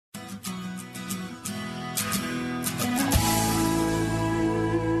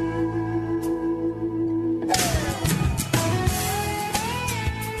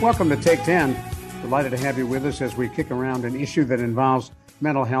Welcome to Take 10. Delighted to have you with us as we kick around an issue that involves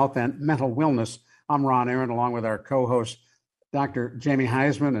mental health and mental wellness. I'm Ron Aaron, along with our co-host, Dr. Jamie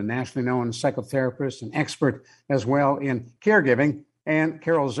Heisman, a nationally known psychotherapist and expert as well in caregiving, and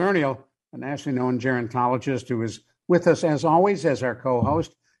Carol Zernial, a nationally known gerontologist who is with us as always as our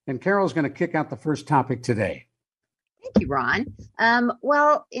co-host. And Carol's going to kick out the first topic today. Thank you, Ron.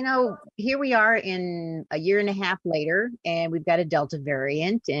 Well, here we are in a year and a half later, and we've got a Delta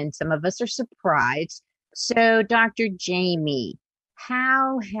variant, and some of us are surprised. So, Dr. Jamie,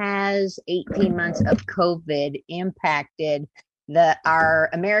 how has 18 months of COVID impacted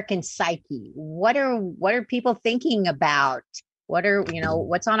our American psyche? What are people thinking about?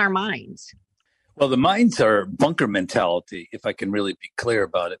 What's on our minds? Well, the minds are bunker mentality, if I can really be clear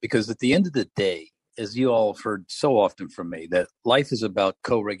about it, because at the end of the day, as you all have heard so often from me, that life is about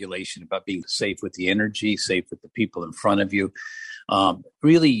co-regulation, about being safe with the energy, safe with the people in front of you.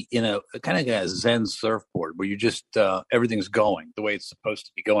 Really, kind of a Zen surfboard where you just, everything's going the way it's supposed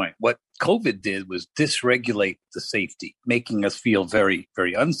to be going. What COVID did was dysregulate the safety, making us feel very,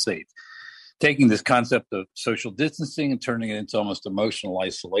 very unsafe, taking this concept of social distancing and turning it into almost emotional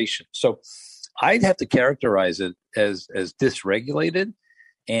isolation. So I'd have to characterize it as dysregulated,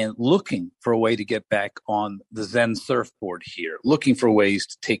 and looking for a way to get back on the Zen surfboard here, looking for ways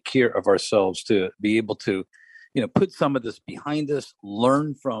to take care of ourselves, to be able to, put some of this behind us,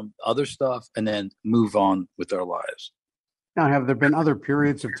 learn from other stuff, and then move on with our lives. Now, have there been other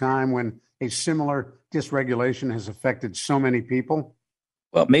periods of time when a similar dysregulation has affected so many people?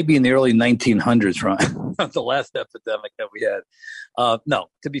 Well, maybe in the early 1900s, Ron, the last epidemic that we had. No,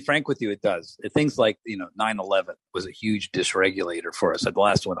 to be frank with you, it does. Things like, 9/11 was a huge dysregulator for us. The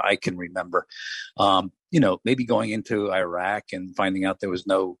last one I can remember. Maybe going into Iraq and finding out there was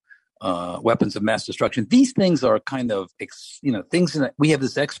no weapons of mass destruction. These things are kind of, things that we have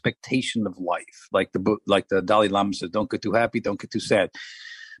this expectation of life, like the Dalai Lama says, don't get too happy, don't get too sad.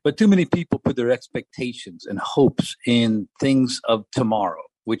 But too many people put their expectations and hopes in things of tomorrow,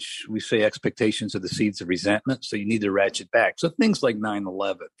 which we say expectations are the seeds of resentment. So you need to ratchet back. So things like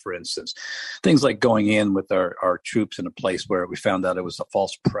 9/11, for instance, things like going in with our troops in a place where we found out it was a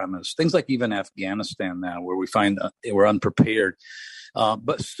false premise, things like even Afghanistan now, where we find we're unprepared.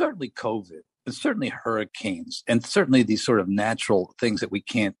 But certainly COVID, and certainly hurricanes, and certainly these sort of natural things that we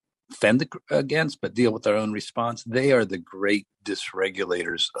can't fend against, but deal with our own response. They are the great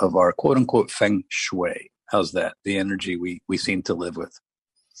dysregulators of our quote unquote feng shui. How's that? The energy we seem to live with.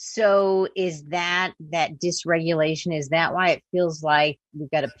 So is that dysregulation? Is that why it feels like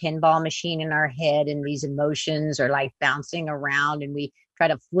we've got a pinball machine in our head and these emotions are like bouncing around and we try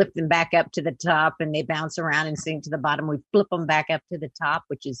to flip them back up to the top and they bounce around and sink to the bottom? We flip them back up to the top,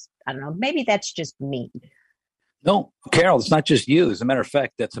 which is, I don't know, maybe that's just me. No, Carol, it's not just you. As a matter of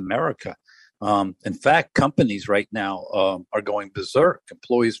fact, that's America. In fact, companies right now are going berserk.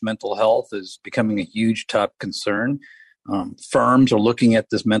 Employees' mental health is becoming a huge top concern. Firms are looking at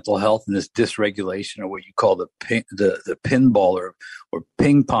this mental health and this dysregulation, or what you call the pinball or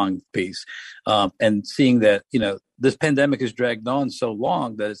ping pong piece, and seeing that this pandemic has dragged on so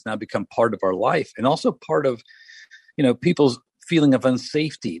long that it's now become part of our life, and also part of people's feeling of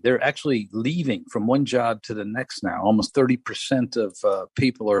unsafety. They're actually leaving from one job to the next now. Almost 30% of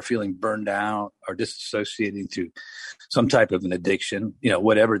people are feeling burned out or disassociating to some type of an addiction,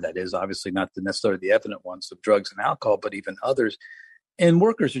 whatever that is. Obviously not necessarily the evident ones of drugs and alcohol, but even others. And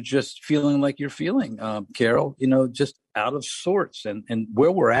workers are just feeling like you're feeling, Carol, just out of sorts. And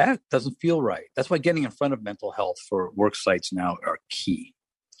where we're at doesn't feel right. That's why getting in front of mental health for work sites now are key.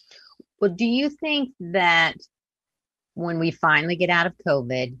 Well, do you think that when we finally get out of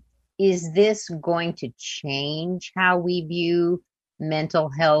COVID, is this going to change how we view mental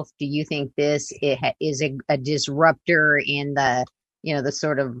health? Do you think this is a disruptor in the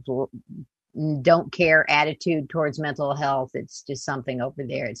sort of don't care attitude towards mental health? It's just something over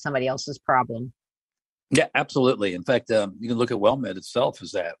there. It's somebody else's problem. Yeah, absolutely. In fact, you can look at WellMed itself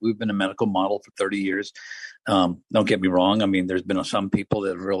as that. We've been a medical model for 30 years. Don't get me wrong. I mean, there's been some people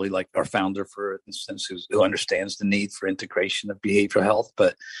that really, like our founder, for instance, who understands the need for integration of behavioral health.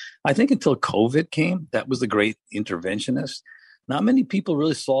 But I think until COVID came, that was the great interventionist. Not many people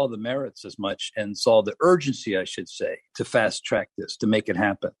really saw the merits as much and saw the urgency, I should say, to fast track this, to make it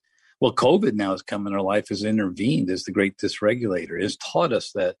happen. Well, COVID now has come in our life, has intervened as the great dysregulator. It has taught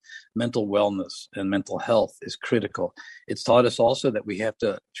us that mental wellness and mental health is critical. It's taught us also that we have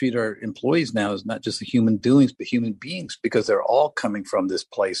to treat our employees now as not just the human doings, but human beings, because they're all coming from this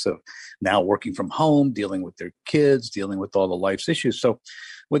place of now working from home, dealing with their kids, dealing with all the life's issues. So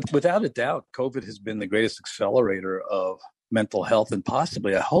without a doubt, COVID has been the greatest accelerator of mental health and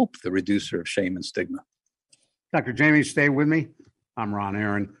possibly, I hope, the reducer of shame and stigma. Dr. Jamie, stay with me. I'm Ron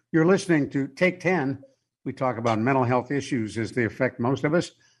Aaron. You're listening to Take 10. We talk about mental health issues as they affect most of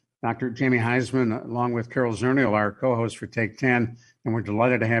us. Dr. Jamie Heisman, along with Carol Zernial, our co-host for Take 10, and we're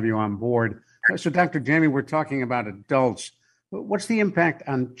delighted to have you on board. So, Dr. Jamie, we're talking about adults. What's the impact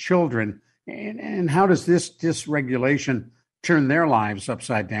on children, and how does this dysregulation turn their lives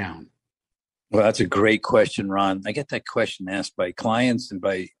upside down? Well, that's a great question, Ron. I get that question asked by clients and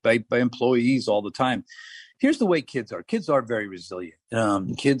by employees all the time. Here's the way kids are. Kids are very resilient.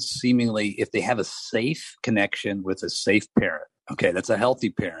 Kids seemingly, if they have a safe connection with a safe parent, okay, that's a healthy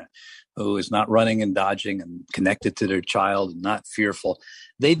parent who is not running and dodging and connected to their child and not fearful,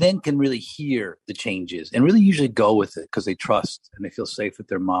 they then can really hear the changes and really usually go with it because they trust and they feel safe with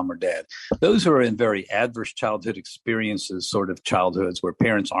their mom or dad. Those who are in very adverse childhood experiences, sort of childhoods where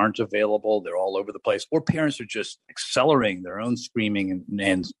parents aren't available, they're all over the place, or parents are just accelerating their own screaming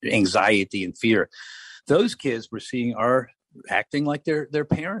and anxiety and fear. Those kids we're seeing are acting like their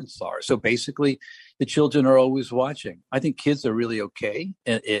parents are. So basically, the children are always watching. I think kids are really okay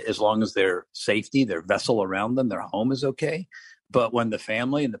as long as their safety, their vessel around them, their home is okay. But when the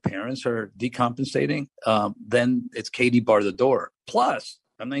family and the parents are decompensating, then it's Katie bar the door. Plus,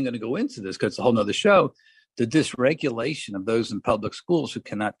 I'm not going to go into this because it's a whole nother show, the dysregulation of those in public schools who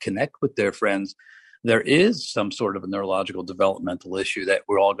cannot connect with their friends. There is some sort of a neurological developmental issue that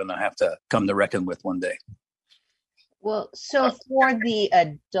we're all going to have to come to reckon with one day. Well, so for the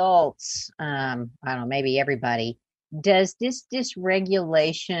adults, I don't know, maybe everybody, does this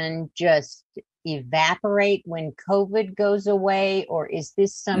dysregulation just evaporate when COVID goes away, or is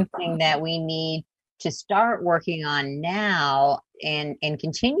this something that we need to start working on now and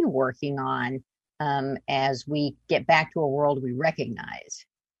continue working on as we get back to a world we recognize?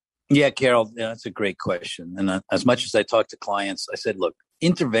 Yeah, Carol, that's a great question. And as much as I talk to clients, I said, look,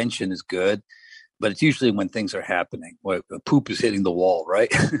 intervention is good, but it's usually when things are happening, where poop is hitting the wall,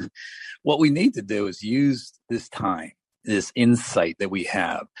 right? What we need to do is use this time, this insight that we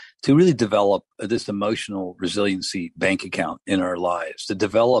have to really develop this emotional resiliency bank account in our lives, to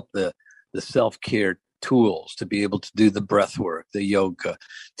develop the self-care tools to be able to do the breath work, the yoga,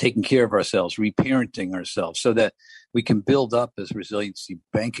 taking care of ourselves, reparenting ourselves so that we can build up this resiliency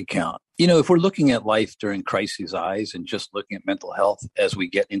bank account. You know, if we're looking at life during crises eyes and just looking at mental health as we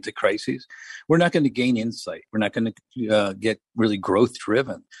get into crises, we're not going to gain insight. We're not going to get really growth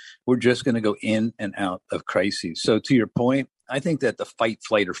driven. We're just going to go in and out of crises. So to your point, I think that the fight,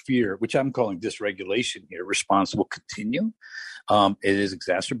 flight, or fear, which I'm calling dysregulation here, response will continue. It is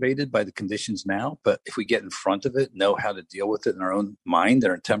exacerbated by the conditions now, but if we get in front of it, know how to deal with it in our own mind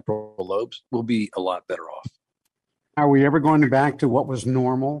and our temporal lobes, we'll be a lot better off. Are we ever going back to what was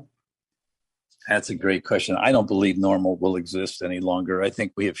normal? That's a great question. I don't believe normal will exist any longer. I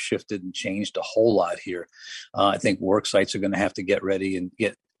think we have shifted and changed a whole lot here. I think work sites are going to have to get ready and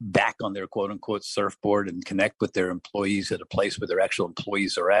get back on their quote unquote surfboard and connect with their employees at a place where their actual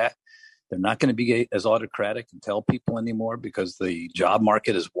employees are at. They're not going to be as autocratic and tell people anymore because the job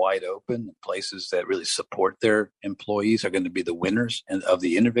market is wide open. Places that really support their employees are going to be the winners and of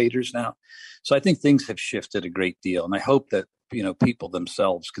the innovators now. So I think things have shifted a great deal. And I hope that, you know, people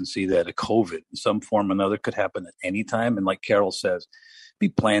themselves can see that a COVID in some form or another could happen at any time. And like Carol says, be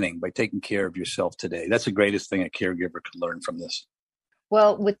planning by taking care of yourself today. That's the greatest thing a caregiver could learn from this.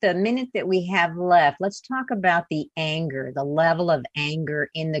 Well, with the minute that we have left, let's talk about the anger, the level of anger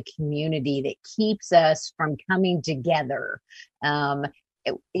in the community that keeps us from coming together.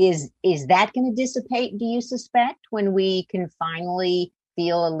 Is that going to dissipate, do you suspect, when we can finally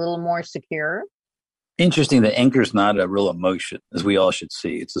feel a little more secure? Interesting that anger is not a real emotion, as we all should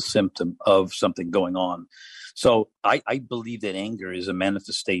see. It's a symptom of something going on. So I believe that anger is a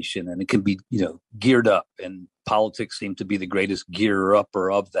manifestation and it can be, you know, geared up, and politics seem to be the greatest gear upper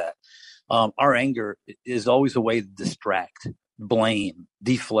of that. Our anger is always a way to distract, blame,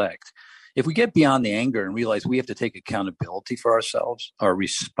 deflect. If we get beyond the anger and realize we have to take accountability for ourselves, our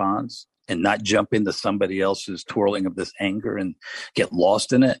response, and not jump into somebody else's twirling of this anger and get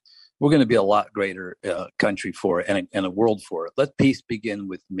lost in it, we're going to be a lot greater country for it and a world for it. Let peace begin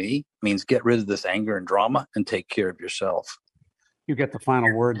with me means get rid of this anger and drama and take care of yourself. You get the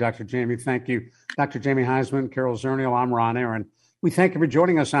final word, Dr. Jamie. Thank you. Dr. Jamie Heisman, Carol Zernial, I'm Ron Aaron. We thank you for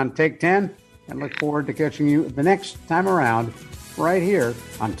joining us on Take 10 and look forward to catching you the next time around right here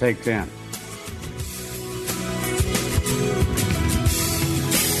on Take 10.